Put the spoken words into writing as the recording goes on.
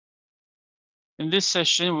In this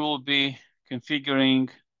session, we will be configuring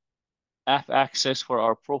app access for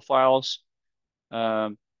our profiles.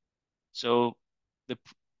 Um, so the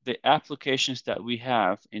the applications that we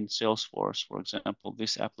have in Salesforce, for example,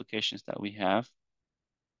 these applications that we have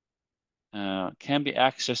can be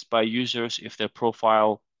accessed by users if their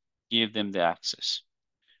profile give them the access.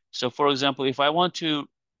 So for example, if I want to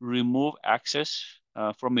remove access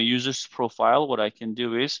from a user's profile, what I can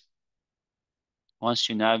do is once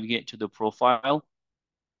you navigate to the profile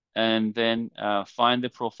and then find the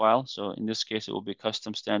profile. So in this case, it will be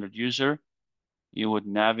custom standard user. You would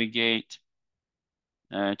navigate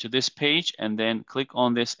to this page and then click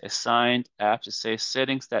on this assigned apps. It says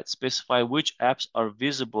settings that specify which apps are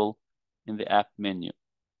visible in the app menu.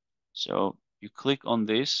 So you click on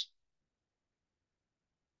this.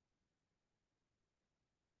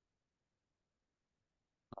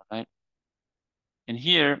 All right. And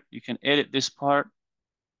here you can edit this part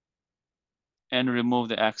and remove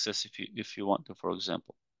the access if you want to, for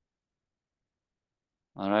example.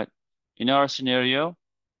 All right. In our scenario,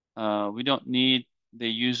 we don't need the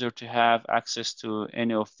user to have access to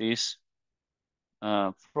any of these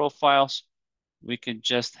profiles. We can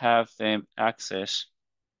just have them access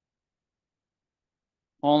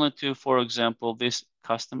only to, for example, these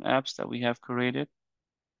custom apps that we have created.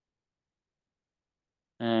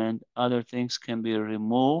 And other things can be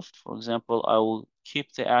removed. For example, I will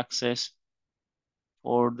keep the access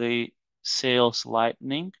for the sales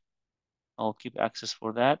lightning. I'll keep access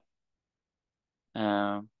for that.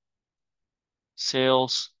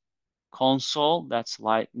 Sales console, that's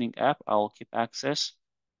lightning app. I'll keep access.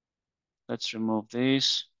 Let's remove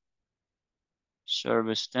these.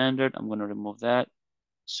 Service standard, I'm going to remove that.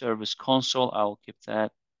 Service console, I'll keep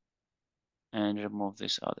that. And remove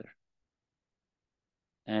this other.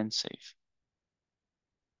 And save.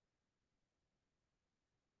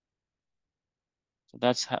 So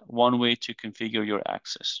that's one way to configure your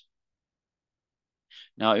access.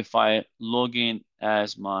 Now, if I log in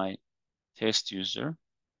as my test user,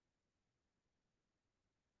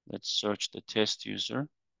 let's search the test user.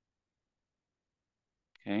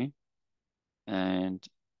 Okay. And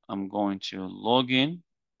I'm going to log in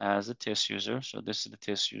as a test user. So this is the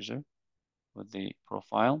test user with the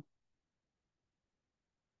profile.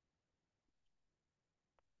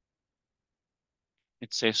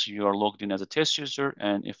 It says you are logged in as a test user.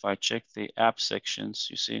 And if I check the app sections,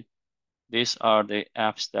 you see, these are the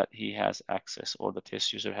apps that he has access or the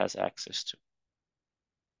test user has access to.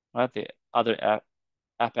 Right? The other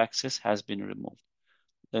app access has been removed.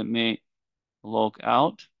 Let me log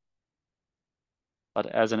out. But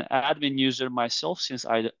as an admin user myself, since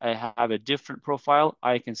I have a different profile,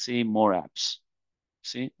 I can see more apps.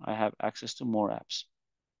 See, I have access to more apps.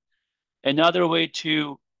 Another way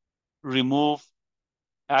to remove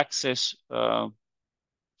access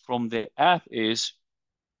from the app is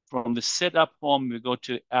from the setup home, we go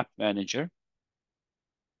to app manager.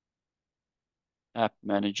 App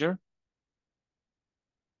manager.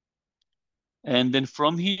 And then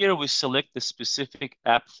from here, we select the specific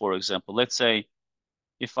app, for example. Let's say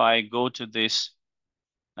if I go to this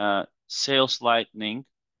Sales Lightning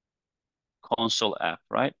console app,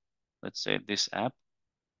 right? Let's say this app,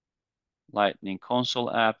 Lightning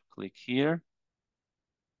console app, click here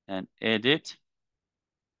and edit.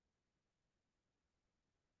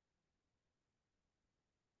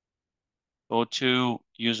 Go to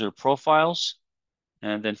user profiles.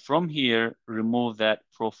 And then from here, remove that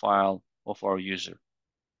profile of our user.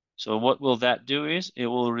 So what will that do is it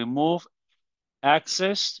will remove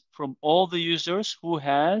access from all the users who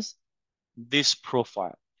has this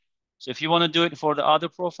profile. So if you want to do it for the other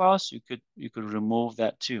profiles, you could remove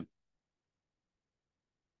that too.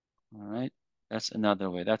 All right. That's another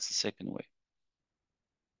way. That's the second way.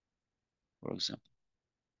 For example,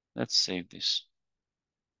 let's save this.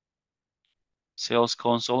 Sales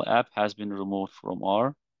Console app has been removed from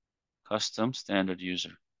our custom standard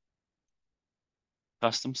user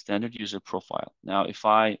profile. Now, if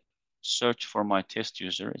I search for my test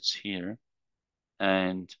user, it's here,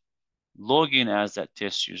 and log in as that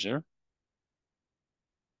test user,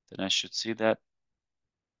 then I should see that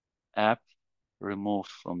app removed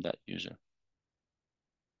from that user.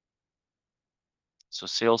 So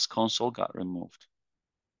Sales Console got removed.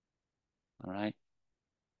 All right.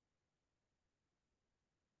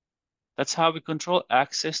 That's how we control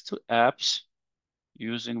access to apps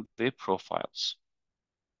using the profiles.